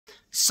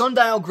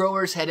Sundial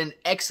Growers had an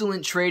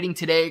excellent trading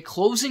today,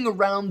 closing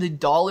around the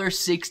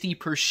 $1.60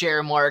 per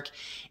share mark.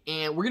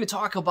 And we're going to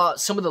talk about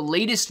some of the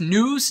latest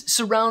news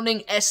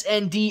surrounding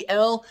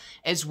SNDL,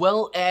 as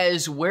well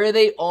as where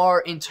they are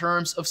in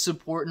terms of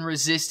support and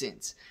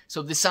resistance.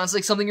 So if this sounds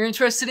like something you're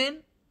interested in,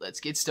 let's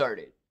get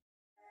started.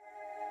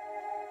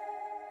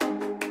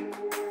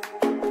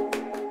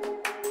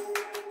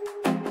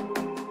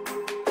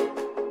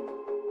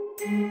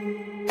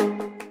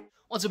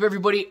 What's up,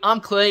 everybody? I'm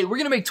Clay. We're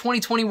going to make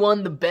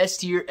 2021 the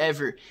best year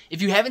ever.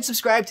 If you haven't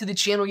subscribed to the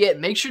channel yet,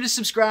 make sure to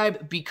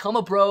subscribe, become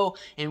a bro,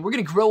 and we're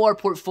going to grow our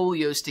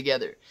portfolios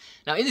together.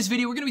 Now, in this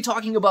video, we're going to be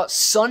talking about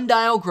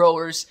Sundial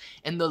Growers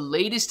and the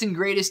latest and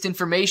greatest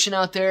information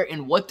out there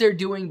and what they're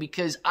doing,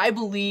 because I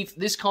believe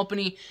this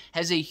company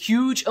has a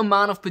huge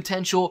amount of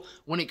potential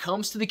when it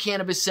comes to the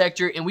cannabis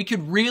sector, and we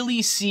could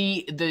really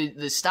see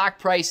the stock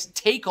price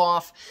take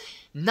off.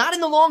 Not in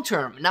the long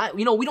term.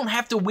 We don't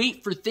have to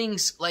wait for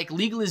things like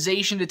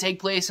legalization to take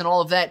place and all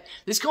of that.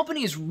 This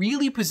company is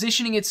really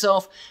positioning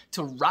itself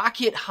to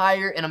rocket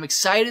higher, and I'm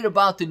excited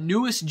about the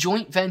newest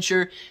joint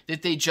venture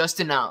that they just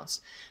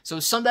announced. So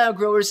Sundial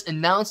Growers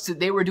announced that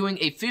they were doing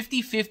a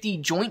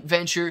 50-50 joint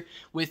venture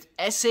with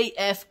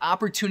SAF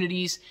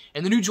Opportunities,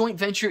 and the new joint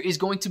venture is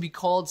going to be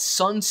called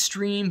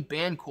SunStream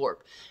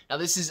Bancorp. Now,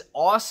 this is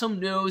awesome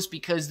news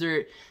because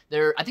I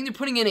think they're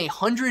putting in a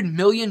 $100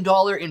 million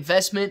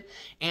investment,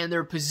 and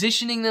they're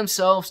positioning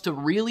themselves to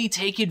really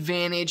take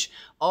advantage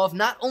of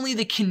not only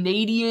the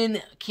Canadian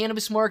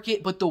cannabis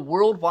market, but the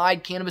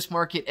worldwide cannabis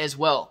market as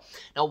well.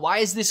 Now, why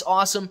is this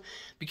awesome?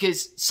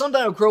 Because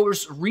Sundial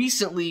Growers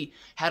recently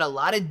had a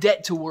lot of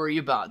debt to worry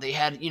about. They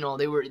had,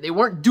 they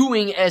weren't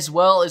doing as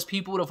well as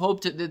people would have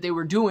hoped that they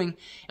were doing,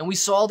 and we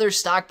saw their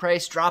stock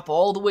price drop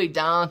all the way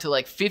down to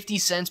like 50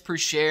 cents per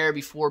share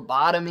before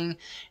bottoming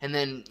and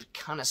then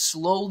kind of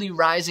slowly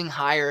rising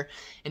higher,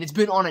 and it's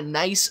been on a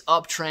nice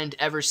uptrend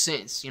ever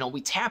since.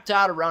 We tapped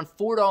out around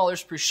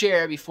 $4 per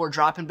share before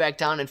dropping back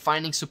down and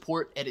finding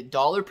support at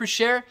 $1 per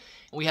share,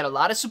 and we had a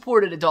lot of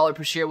support at $1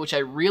 per share, which I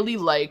really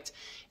liked.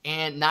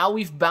 And now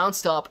we've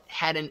bounced up,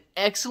 had an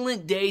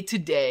excellent day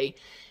today,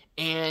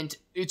 and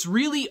it's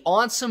really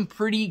on some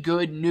pretty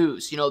good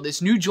news.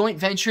 This new joint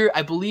venture,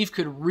 I believe,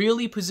 could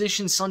really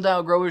position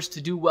Sundial Growers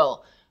to do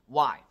well.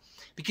 Why?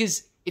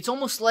 Because it's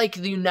almost like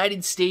the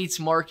United States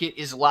market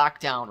is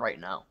locked down right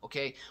now,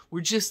 okay?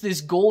 We're just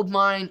this gold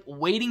mine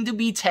waiting to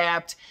be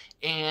tapped,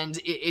 and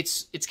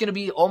it's going to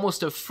be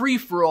almost a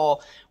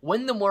free-for-all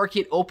when the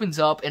market opens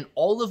up and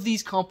all of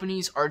these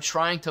companies are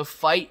trying to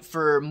fight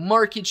for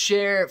market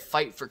share,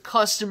 fight for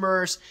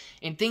customers,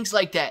 and things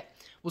like that.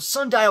 Well,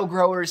 Sundial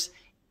Growers,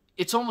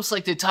 it's almost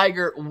like the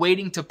tiger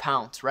waiting to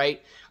pounce,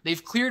 right?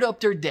 They've cleared up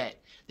their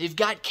debt. They've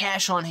got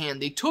cash on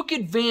hand. They took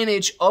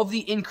advantage of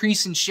the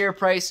increase in share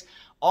price,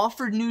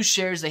 offered new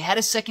shares, they had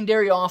a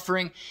secondary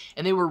offering,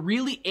 and they were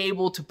really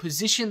able to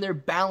position their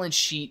balance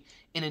sheet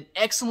in an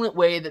excellent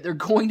way that they're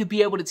going to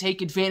be able to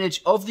take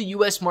advantage of the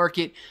U.S.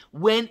 market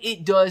when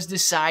it does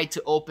decide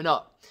to open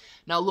up.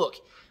 Now look,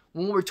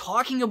 when we're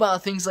talking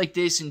about things like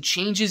this and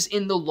changes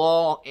in the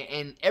law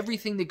and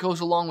everything that goes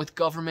along with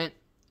government,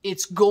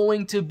 it's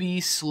going to be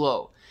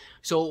slow.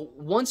 So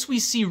once we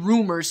see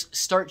rumors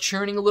start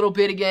churning a little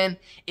bit again,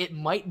 it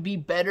might be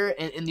better.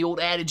 And the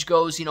old adage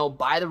goes,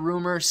 buy the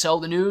rumor,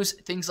 sell the news,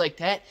 things like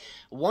that.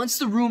 Once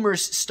the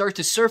rumors start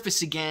to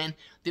surface again,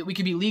 that we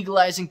could be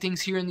legalizing things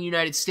here in the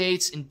United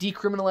States and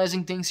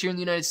decriminalizing things here in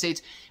the United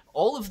States,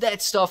 all of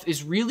that stuff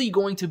is really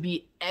going to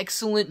be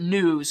excellent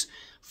news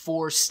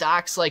for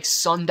stocks like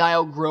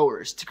Sundial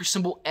Growers, ticker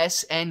symbol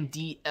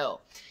SNDL.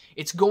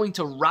 It's going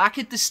to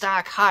rocket the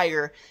stock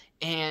higher,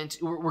 and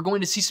we're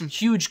going to see some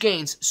huge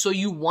gains, so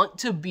you want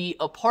to be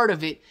a part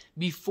of it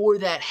before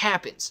that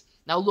happens.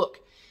 Now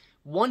look,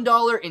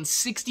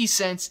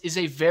 $1.60 is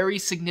a very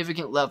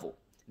significant level.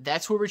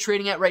 That's where we're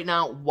trading at right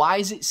now. Why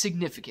is it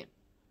significant?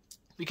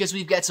 Because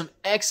we've got some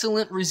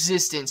excellent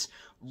resistance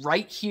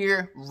right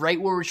here, right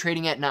where we're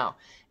trading at now.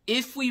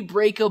 If we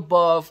break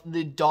above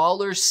the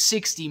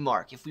 $1.60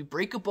 mark, if we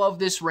break above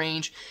this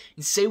range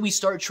and say we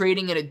start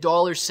trading at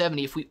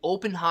 $1.70, if we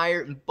open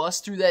higher and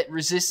bust through that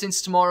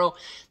resistance tomorrow,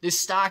 this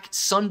stock,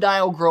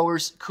 Sundial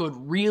Growers, could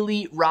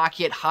really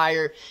rocket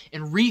higher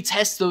and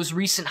retest those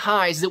recent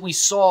highs that we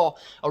saw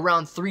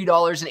around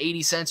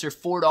 $3.80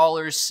 or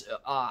 $4.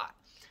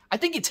 I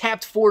think it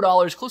tapped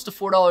 $4, close to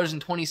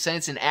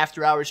 $4.20 in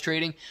after hours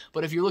trading,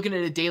 but if you're looking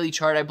at a daily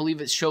chart, I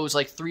believe it shows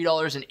like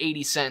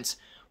 $3.80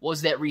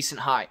 was that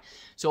recent high.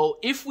 So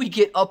if we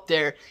get up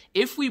there,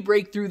 if we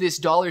break through this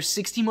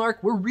 $1.60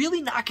 mark, we're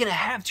really not going to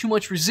have too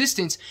much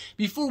resistance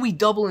before we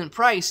double in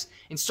price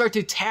and start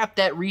to tap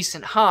that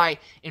recent high.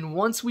 And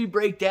once we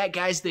break that,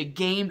 guys, the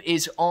game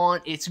is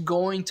on. It's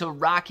going to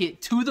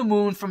rocket to the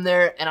moon from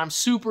there, and I'm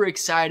super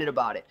excited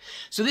about it.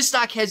 So this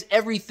stock has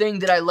everything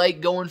that I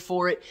like going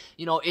for it.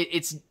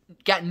 It's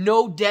got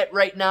no debt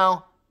right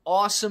now.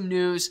 awesome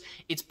news.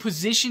 It's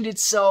positioned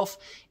itself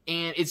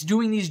and it's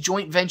doing these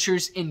joint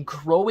ventures and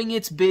growing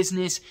its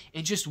business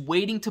and just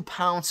waiting to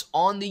pounce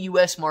on the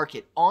US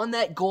market, on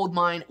that gold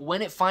mine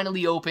when it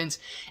finally opens.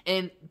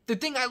 And the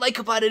thing I like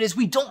about it is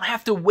we don't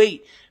have to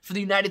wait for the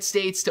United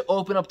States to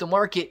open up the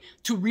market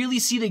to really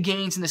see the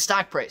gains in the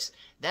stock price.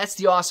 That's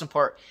the awesome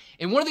part.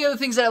 And one of the other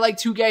things that I like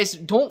too, guys,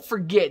 don't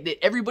forget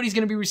that everybody's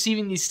going to be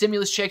receiving these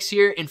stimulus checks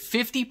here, and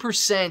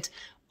 50%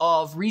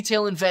 of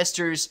retail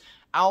investors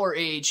our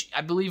age,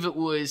 I believe it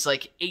was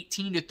like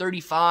 18 to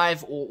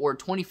 35 or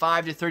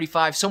 25 to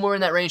 35, somewhere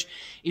in that range,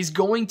 is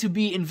going to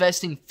be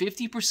investing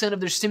 50% of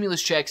their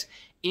stimulus checks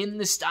in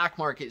the stock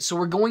market. So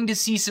we're going to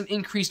see some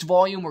increased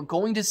volume. We're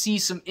going to see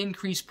some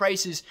increased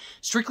prices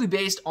strictly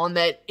based on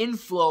that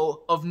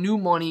inflow of new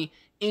money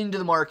into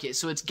the market.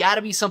 So it's got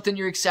to be something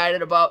you're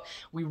excited about.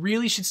 We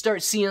really should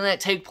start seeing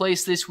that take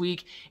place this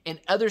week, and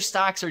other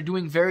stocks are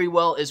doing very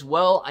well as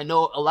well. I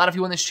know a lot of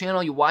you on this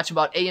channel, you watch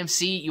about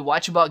AMC, you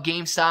watch about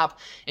GameStop,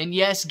 and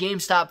yes,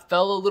 GameStop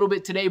fell a little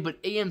bit today,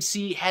 but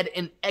AMC had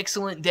an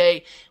excellent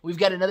day. We've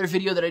got another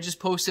video that I just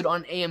posted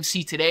on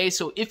AMC today,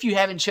 so if you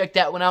haven't checked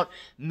that one out,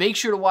 make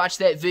sure to watch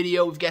that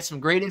video. We've got some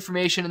great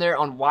information in there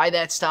on why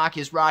that stock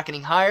is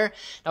rocketing higher.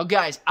 Now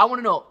guys, I want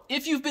to know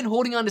if you've been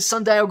holding on to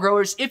Sundial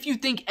Growers, if you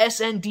think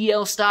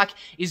SNDL stock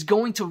is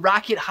going to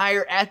rocket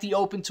higher at the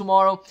open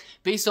tomorrow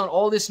based on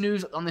all this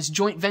news, on this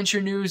joint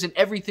venture news and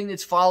everything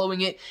that's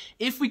following it.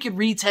 If we could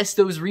retest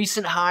those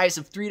recent highs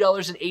of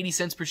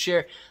 $3.80 per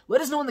share,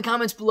 let us know in the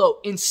comments below.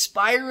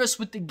 Inspire us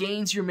with the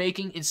gains you're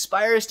making.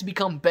 Inspire us to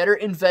become better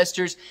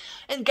investors.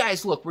 And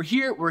guys, look, we're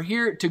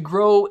here to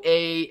grow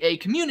a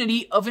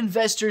community of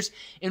investors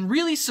and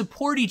really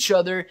support each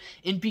other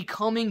in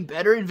becoming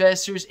better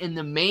investors. And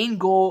the main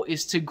goal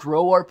is to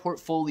grow our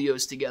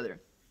portfolios together.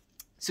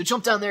 So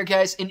jump down there,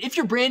 guys. And if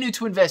you're brand new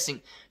to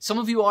investing, some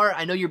of you are,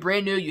 I know you're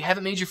brand new, you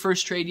haven't made your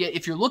first trade yet.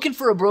 If you're looking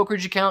for a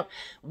brokerage account,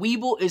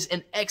 Webull is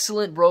an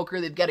excellent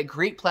broker. They've got a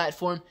great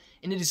platform,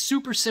 and it is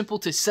super simple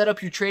to set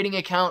up your trading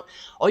account.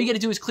 All you got to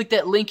do is click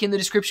that link in the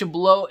description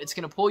below. It's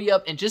going to pull you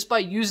up, and just by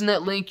using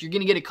that link, you're going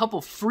to get a couple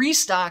free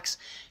stocks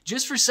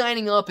just for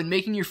signing up and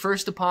making your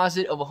first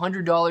deposit of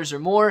 $100 or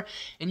more,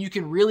 and you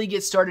can really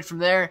get started from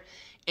there.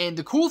 And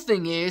the cool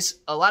thing is,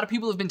 a lot of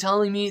people have been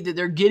telling me that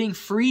they're getting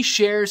free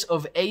shares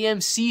of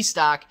AMC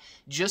stock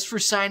just for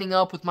signing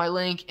up with my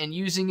link and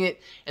using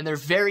it. And they're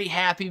very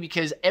happy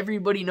because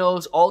everybody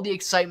knows all the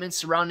excitement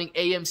surrounding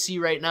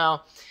AMC right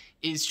now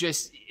is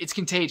just, it's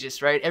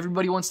contagious, right?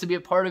 Everybody wants to be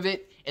a part of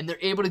it, and they're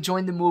able to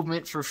join the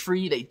movement for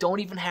free. They don't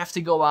even have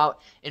to go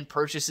out and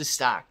purchase a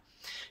stock.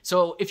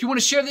 So if you want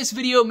to share this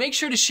video, make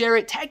sure to share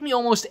it. Tag me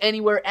almost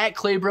anywhere at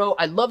Claybro.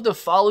 I'd love to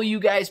follow you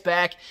guys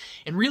back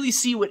and really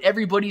see what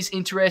everybody's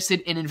interested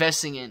in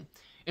investing in.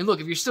 And look,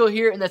 if you're still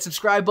here and that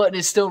subscribe button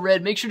is still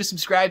red, make sure to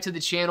subscribe to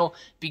the channel.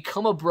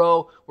 Become a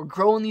bro. We're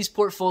growing these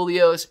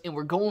portfolios, and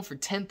we're going for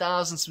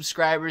 10,000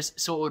 subscribers,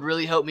 so it would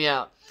really help me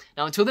out.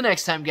 Now, until the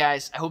next time,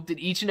 guys, I hope that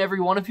each and every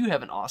one of you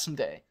have an awesome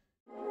day.